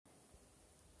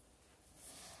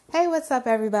Hey, what's up,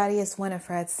 everybody? It's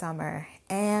Winifred Summer,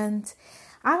 and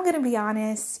I'm going to be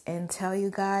honest and tell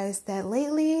you guys that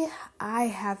lately I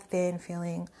have been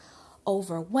feeling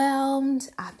overwhelmed.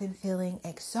 I've been feeling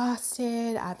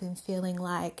exhausted. I've been feeling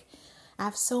like I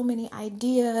have so many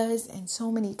ideas and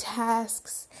so many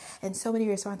tasks and so many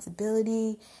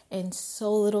responsibility and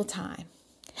so little time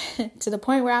to the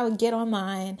point where I would get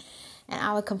online and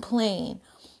I would complain.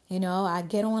 I'd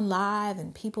get on live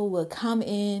and people would come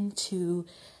in to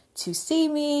see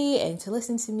me and to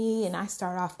listen to me. And I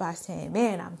start off by saying,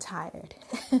 man, I'm tired.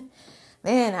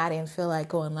 Man, I didn't feel like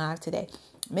going live today.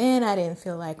 Man, I didn't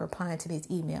feel like replying to these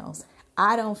emails.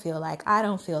 I don't feel like.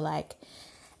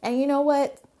 And you know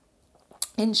what?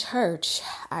 In church,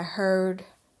 I heard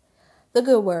the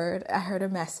good word. I heard a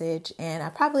message, and I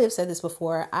probably have said this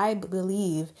before. I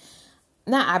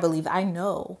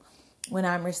know when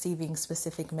I'm receiving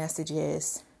specific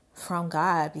messages from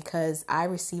God because I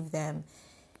receive them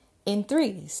in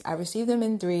threes. I receive them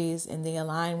in threes, and they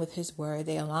align with His word.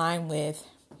 They align with,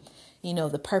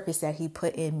 the purpose that He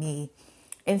put in me.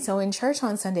 And so in church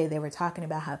on Sunday, they were talking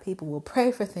about how people will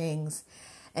pray for things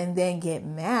and then get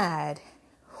mad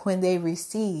when they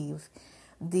receive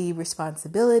the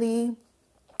responsibility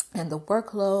and the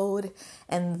workload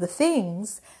and the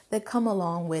things that come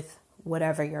along with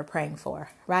whatever you're praying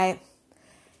for, right?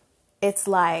 It's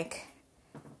like,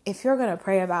 if you're going to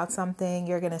pray about something,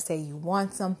 you're going to say you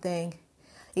want something,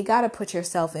 you got to put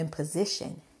yourself in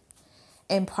position.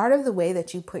 And part of the way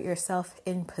that you put yourself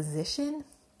in position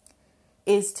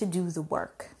is to do the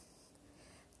work,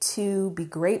 to be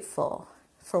grateful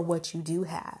for what you do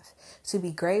have, to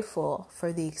be grateful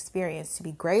for the experience, to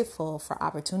be grateful for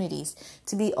opportunities,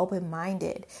 to be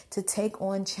open-minded, to take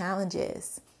on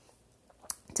challenges,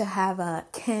 to have a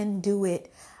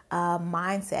can-do-it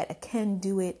mindset, a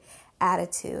can-do-it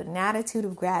attitude, an attitude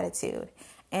of gratitude.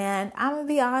 And I'm going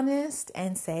to be honest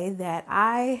and say that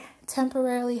I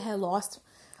temporarily had lost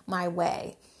my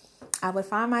way. I would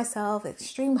find myself at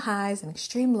extreme highs and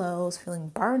extreme lows, feeling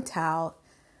burnt out.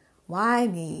 Why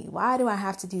me? Why do I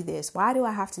have to do this? Why do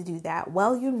I have to do that?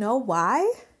 Well, you know why?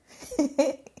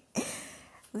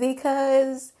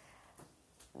 Because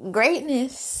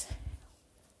greatness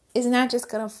is not just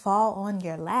going to fall on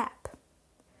your lap.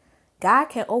 God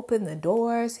can open the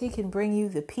doors. He can bring you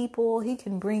the people. He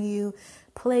can bring you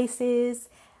places.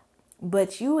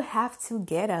 But you have to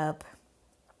get up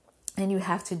and you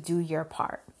have to do your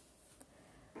part.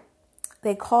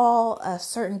 They call a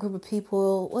certain group of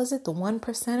people, was it the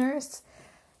 1%ers?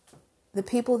 The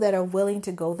people that are willing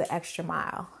to go the extra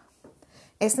mile.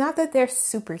 It's not that they're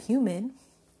superhuman.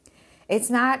 It's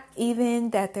not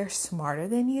even that they're smarter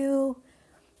than you.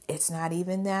 It's not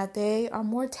even that they are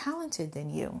more talented than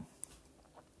you.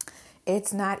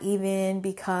 It's not even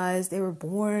because they were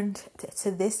born to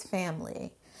this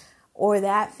family or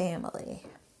that family.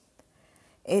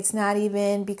 It's not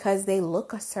even because they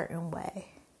look a certain way.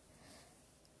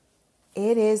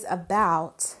 It is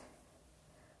about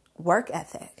work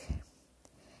ethic.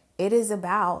 It is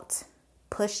about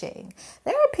pushing.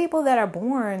 There are people that are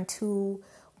born to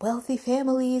wealthy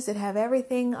families that have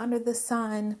everything under the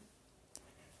sun,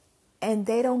 and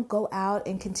they don't go out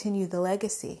and continue the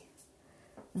legacy.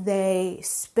 They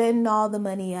spend all the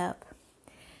money up.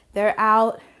 They're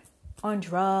out on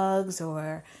drugs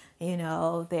or,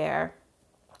 they're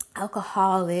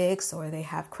alcoholics or they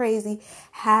have crazy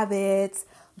habits,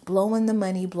 blowing the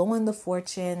money, blowing the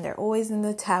fortune. They're always in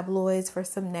the tabloids for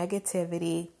some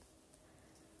negativity.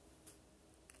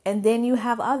 And then you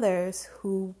have others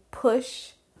who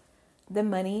push the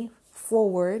money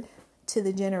forward to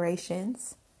the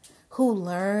generations, who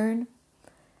learn,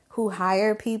 who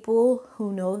hire people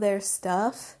who know their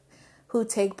stuff, who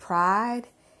take pride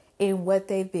in what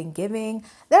they've been giving.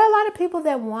 There are a lot of people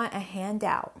that want a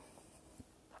handout.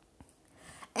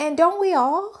 And don't we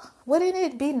all? Wouldn't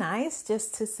it be nice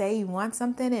just to say you want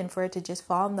something and for it to just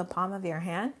fall in the palm of your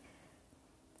hand?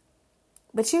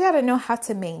 But you got to know how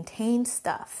to maintain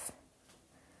stuff.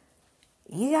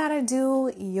 You got to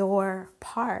do your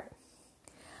part.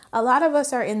 A lot of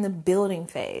us are in the building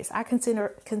phase. I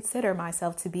consider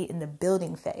myself to be in the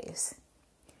building phase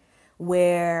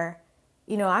where,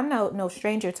 I'm no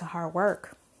stranger to hard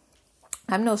work.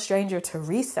 I'm no stranger to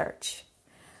research.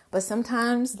 But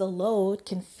sometimes the load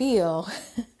can feel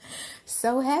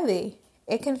so heavy.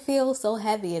 It can feel so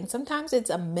heavy. And sometimes it's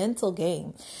a mental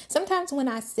game. Sometimes when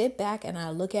I sit back and I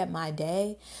look at my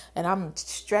day and I'm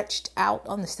stretched out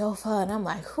on the sofa and I'm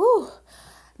like, whew,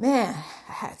 man,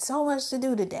 I had so much to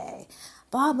do today.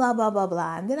 Blah, blah, blah, blah,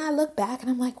 blah. And then I look back and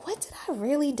I'm like, what did I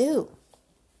really do?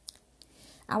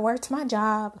 I worked my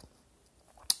job.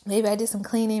 Maybe I did some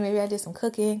cleaning. Maybe I did some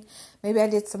cooking. Maybe I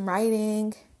did some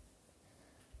writing.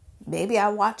 Maybe I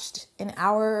watched an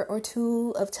hour or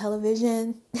two of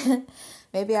television.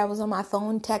 Maybe I was on my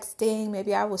phone texting.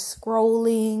 Maybe I was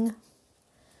scrolling.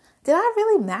 Did I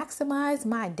really maximize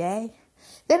my day?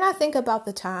 Then I think about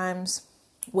the times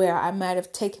where I might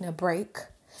have taken a break.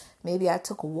 Maybe I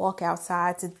took a walk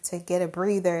outside to get a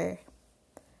breather.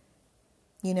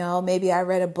 You know, maybe I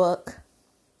read a book.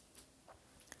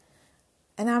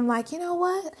 And I'm like, you know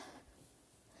what?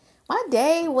 My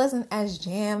day wasn't as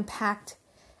jam-packed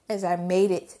as I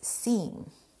made it seem.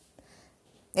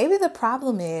 Maybe the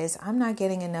problem is I'm not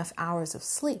getting enough hours of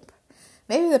sleep.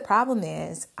 Maybe the problem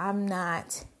is I'm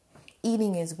not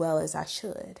eating as well as I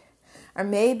should. Or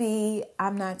maybe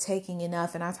I'm not taking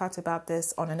enough, and I talked about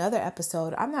this on another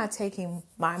episode, I'm not taking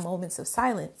my moments of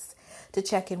silence to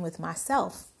check in with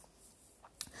myself.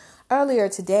 Earlier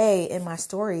today in my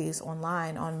stories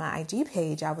online on my IG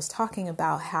page, I was talking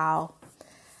about how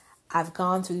I've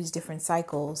gone through these different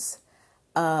cycles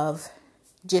of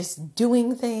just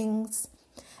doing things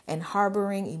and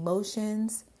harboring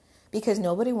emotions because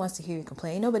nobody wants to hear you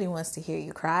complain. Nobody wants to hear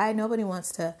you cry. Nobody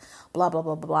wants to blah, blah,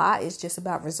 blah, blah. It's just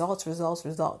about results, results,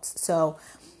 results. So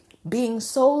being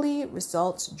solely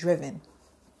results driven.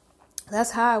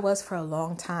 That's how I was for a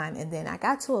long time. And then I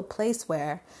got to a place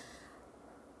where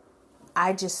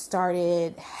I just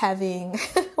started having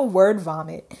word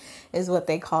vomit is what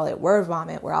they call it. Word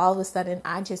vomit, where all of a sudden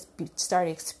I just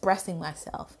started expressing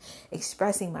myself.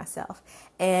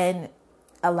 And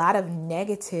a lot of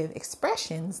negative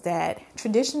expressions that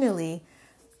traditionally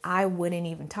I wouldn't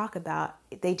even talk about,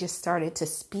 they just started to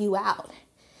spew out.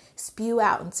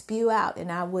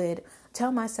 And I would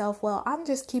tell myself, well, I'm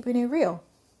just keeping it real.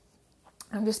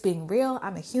 I'm just being real.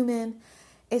 I'm a human.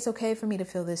 It's okay for me to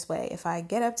feel this way. If I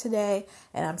get up today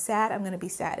and I'm sad, I'm going to be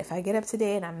sad. If I get up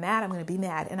today and I'm mad, I'm going to be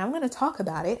mad. And I'm going to talk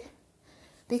about it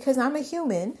because I'm a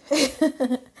human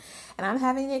and I'm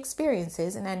having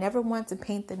experiences. And I never want to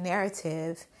paint the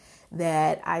narrative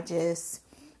that I just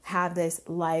have this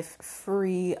life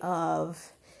free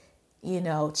of,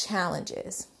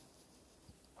 challenges,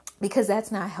 because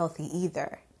that's not healthy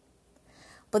either.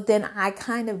 But then I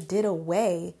kind of did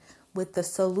away with the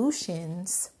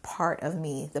solutions part of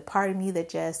me, the part of me that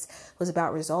just was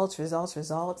about results.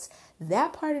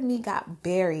 That part of me got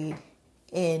buried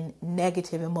in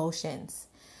negative emotions.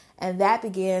 And that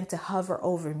began to hover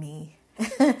over me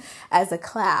as a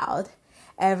cloud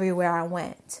everywhere I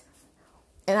went.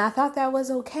 And I thought that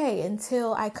was okay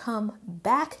until I come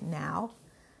back now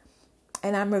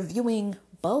and I'm reviewing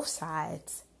both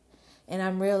sides and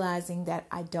I'm realizing that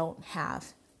I don't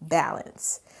have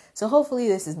balance. So hopefully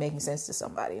this is making sense to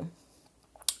somebody.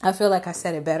 I feel like I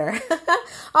said it better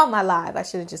on my live. I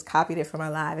should have just copied it from my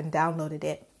live and downloaded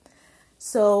it.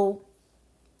 So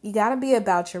you got to be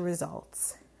about your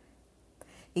results.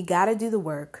 You got to do the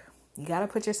work. You got to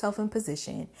put yourself in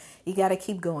position. You got to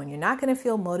keep going. You're not going to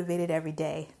feel motivated every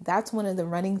day. That's one of the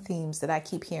running themes that I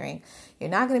keep hearing. You're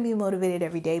not going to be motivated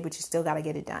every day, but you still got to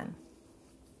get it done.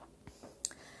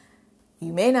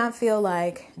 You may not feel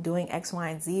like doing X, Y,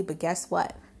 and Z, but guess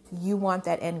what? You want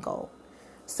that end goal.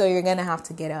 So you're going to have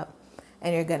to get up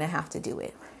and you're going to have to do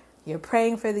it. You're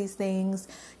praying for these things.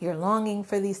 You're longing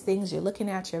for these things. You're looking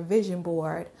at your vision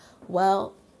board.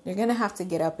 Well, you're going to have to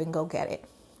get up and go get it.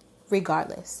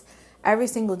 Regardless, every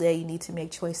single day you need to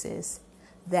make choices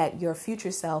that your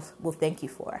future self will thank you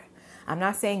for. I'm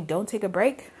not saying don't take a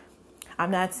break.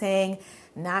 I'm not saying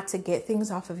not to get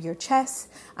things off of your chest.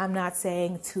 I'm not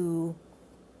saying to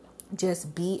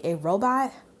just be a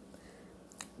robot.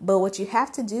 But what you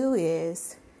have to do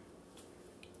is,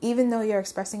 even though you're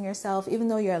expressing yourself, even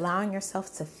though you're allowing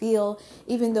yourself to feel,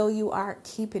 even though you are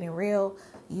keeping it real,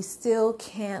 you still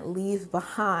can't leave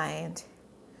behind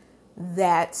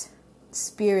that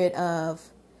spirit of,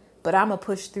 but I'm going to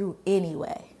push through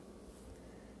anyway.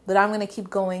 But I'm going to keep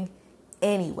going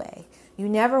anyway. You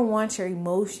never want your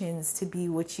emotions to be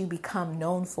what you become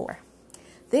known for.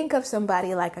 Think of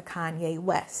somebody like a Kanye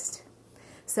West.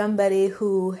 Somebody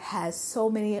who has so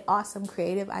many awesome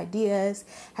creative ideas,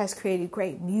 has created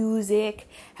great music,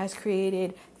 has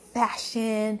created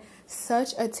fashion,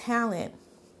 such a talent.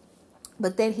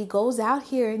 But then he goes out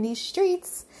here in these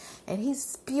streets and he's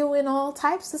spewing all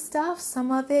types of stuff.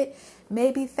 Some of it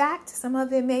may be fact, some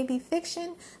of it may be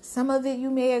fiction, some of it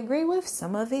you may agree with,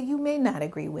 some of it you may not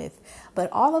agree with.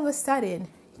 But all of a sudden,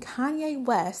 Kanye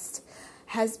West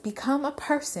has become a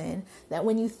person that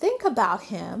when you think about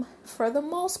him, for the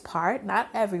most part, not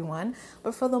everyone,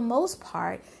 but for the most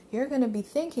part, you're going to be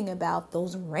thinking about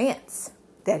those rants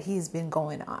that he's been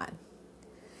going on.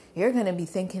 You're going to be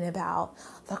thinking about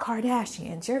the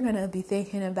Kardashians. You're going to be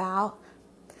thinking about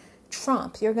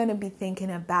Trump. You're going to be thinking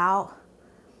about,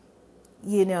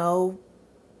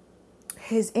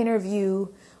 his interview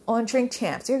on Drink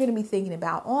Champs. You're going to be thinking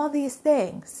about all these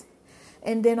things.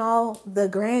 And then all the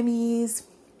Grammys,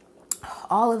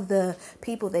 all of the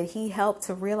people that he helped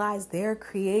to realize their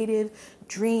creative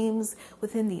dreams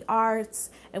within the arts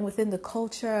and within the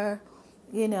culture,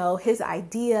 his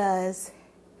ideas,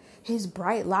 his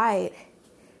bright light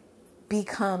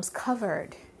becomes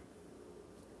covered.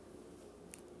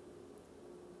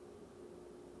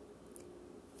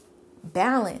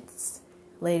 Balance,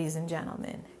 ladies and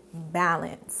gentlemen,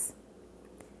 balance.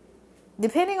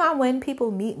 Depending on when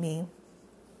people meet me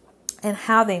and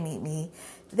how they meet me,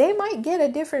 they might get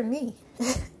a different me.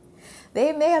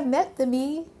 They may have met the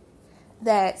me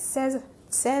that says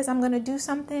I'm going to do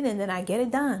something and then I get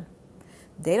it done.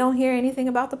 They don't hear anything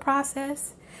about the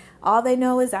process. All they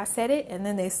know is I said it, and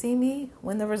then they see me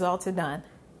when the results are done.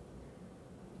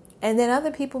 And then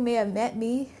other people may have met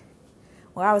me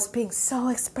where I was being so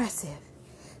expressive,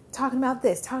 talking about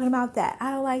this, talking about that.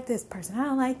 I don't like this person. I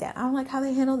don't like that. I don't like how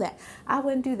they handle that. I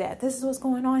wouldn't do that. This is what's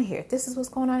going on here. This is what's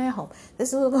going on at home.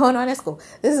 This is what's going on at school.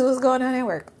 This is what's going on at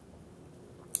work.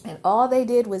 And all they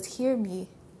did was hear me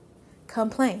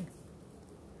complain.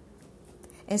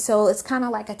 And so it's kind of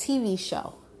like a TV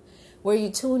show where you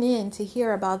tune in to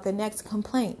hear about the next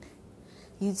complaint.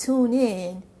 You tune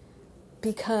in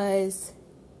because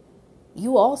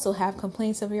you also have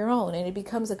complaints of your own, and it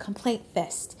becomes a complaint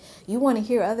fest. You want to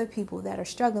hear other people that are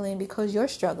struggling because you're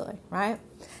struggling, right?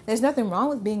 There's nothing wrong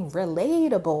with being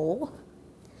relatable,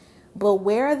 but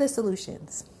where are the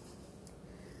solutions?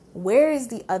 Where is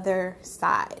the other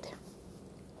side?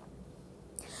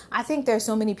 I think there's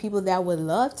so many people that would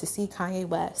love to see Kanye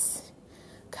West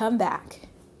come back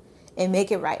and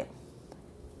make it right,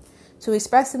 to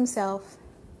express himself,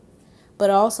 but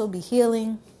also be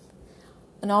healing,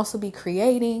 and also be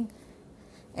creating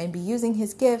and be using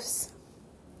his gifts.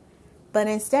 But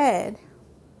instead,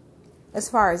 as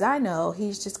far as I know,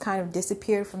 he's just kind of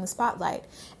disappeared from the spotlight.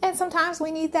 And sometimes we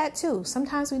need that too.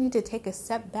 Sometimes we need to take a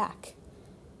step back.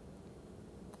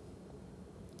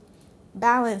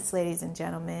 Balance, ladies and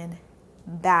gentlemen,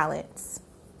 balance.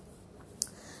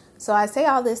 So I say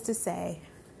all this to say,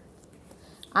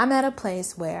 I'm at a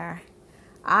place where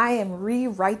I am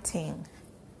rewriting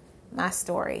my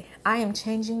story. I am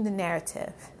changing the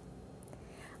narrative.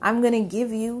 I'm going to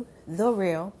give you the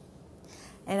real,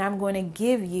 and I'm going to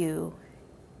give you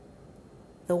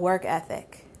the work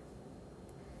ethic.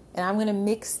 And I'm going to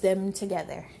mix them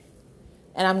together.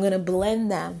 And I'm going to blend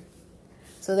them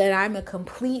so that I'm a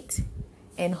complete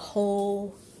and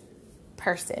whole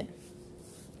person.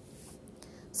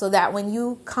 So that when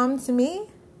you come to me,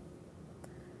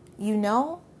 you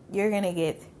know you're going to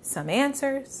get some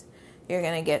answers. You're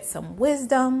going to get some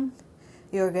wisdom.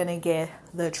 You're going to get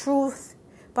the truth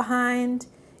behind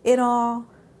it all.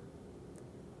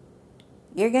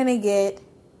 You're going to get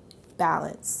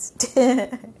balanced.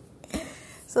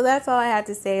 So that's all I had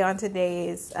to say on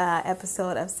today's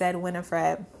episode of Said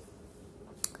Winifred.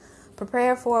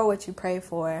 Prepare for what you pray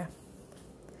for.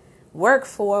 Work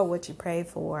for what you pray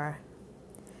for.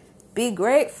 Be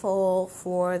grateful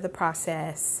for the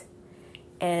process.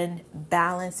 And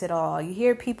balance it all. You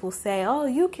hear people say, oh,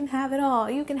 you can have it all.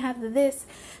 You can have the this,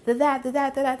 the that, the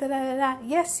that, the that, the that, the that.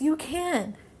 Yes, you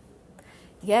can.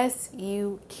 Yes,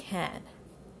 you can.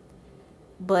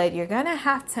 But you're going to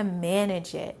have to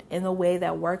manage it in the way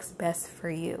that works best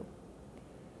for you.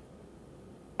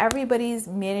 Everybody's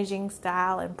managing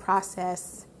style and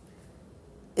process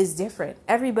is different.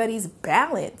 Everybody's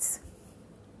balance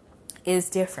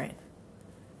is different.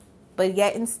 But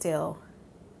yet and still,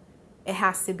 it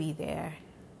has to be there.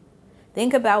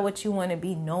 Think about what you want to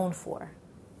be known for.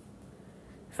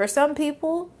 For some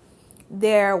people,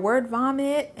 their word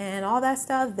vomit and all that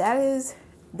stuff, that is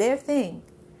their thing.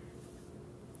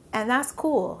 And that's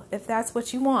cool if that's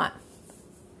what you want.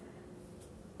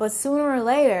 But sooner or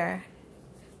later,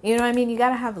 you know what I mean? You got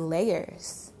to have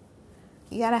layers.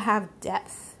 You got to have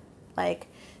depth. Like,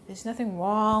 there's nothing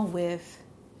wrong with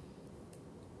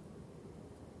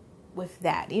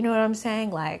that. You know what I'm saying?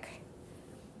 Like,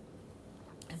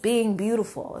 being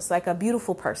beautiful. It's like a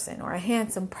beautiful person or a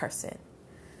handsome person.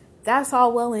 That's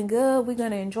all well and good. We're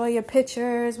going to enjoy your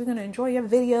pictures. We're going to enjoy your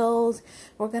videos.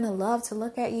 We're going to love to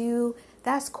look at you.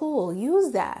 That's cool.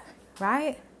 Use that,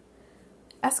 right?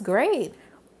 That's great.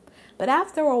 But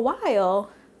after a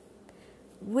while,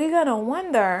 we're going to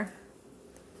wonder,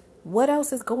 what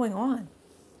else is going on?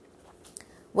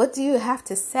 What do you have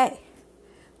to say?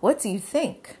 What do you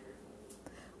think?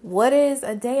 What is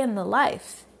a day in the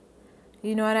life?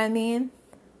 You know what I mean?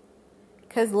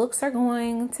 Because looks are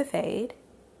going to fade.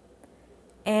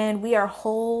 And we are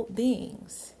whole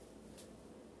beings.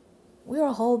 We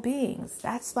are whole beings.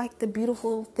 That's like the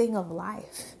beautiful thing of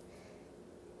life.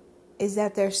 Is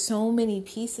that there's so many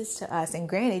pieces to us. And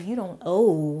granted, you don't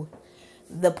owe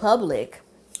the public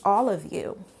all of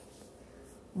you.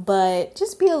 But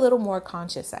just be a little more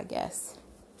conscious, I guess,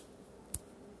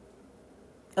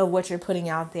 of what you're putting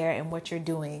out there and what you're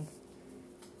doing.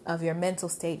 Of your mental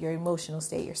state, your emotional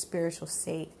state, your spiritual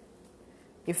state,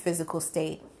 your physical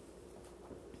state.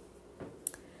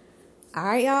 All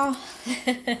right, y'all.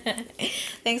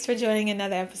 Thanks for joining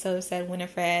another episode of Said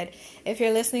Winifred. If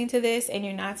you're listening to this and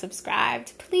you're not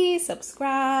subscribed, please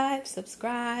subscribe.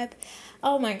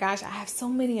 Oh my gosh, I have so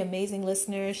many amazing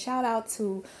listeners. Shout out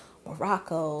to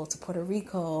Morocco, to Puerto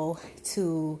Rico,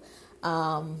 to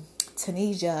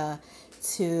Tunisia,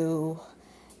 to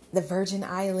the Virgin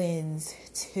Islands,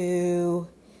 to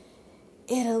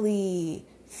Italy,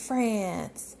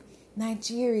 France,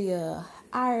 Nigeria,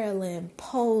 Ireland,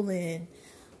 Poland,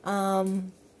 the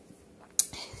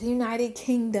United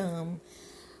Kingdom.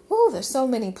 Oh, there's so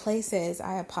many places.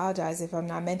 I apologize if I'm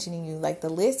not mentioning you. Like, the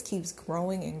list keeps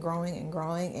growing and growing and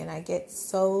growing, and I get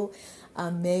so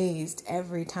amazed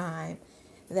every time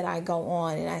that I go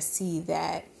on and I see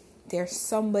that there's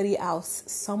somebody else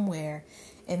somewhere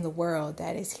in the world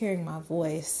that is hearing my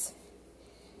voice.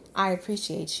 I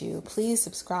appreciate you. Please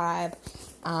subscribe.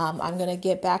 I'm going to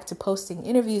get back to posting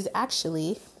interviews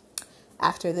actually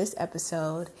after this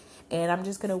episode. And I'm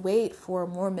just going to wait for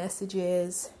more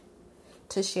messages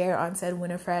to share on Said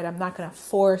Winifred. I'm not going to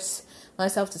force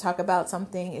myself to talk about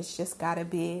something. It's just got to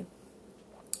be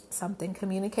something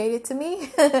communicated to me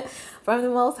from the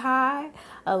Most High,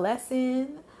 a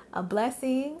lesson, a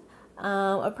blessing,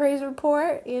 a praise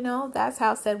report. You know, that's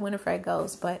how Said Winifred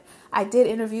goes. But I did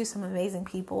interview some amazing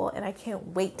people, and I can't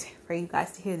wait for you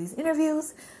guys to hear these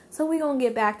interviews. So we're going to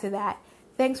get back to that.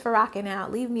 Thanks for rocking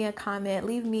out. Leave me a comment.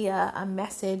 Leave me a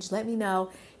message. Let me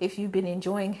know if you've been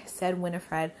enjoying Said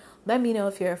Winifred. Let me know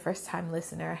if you're a first-time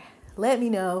listener. Let me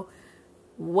know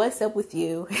what's up with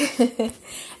you.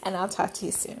 And I'll talk to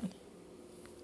you soon.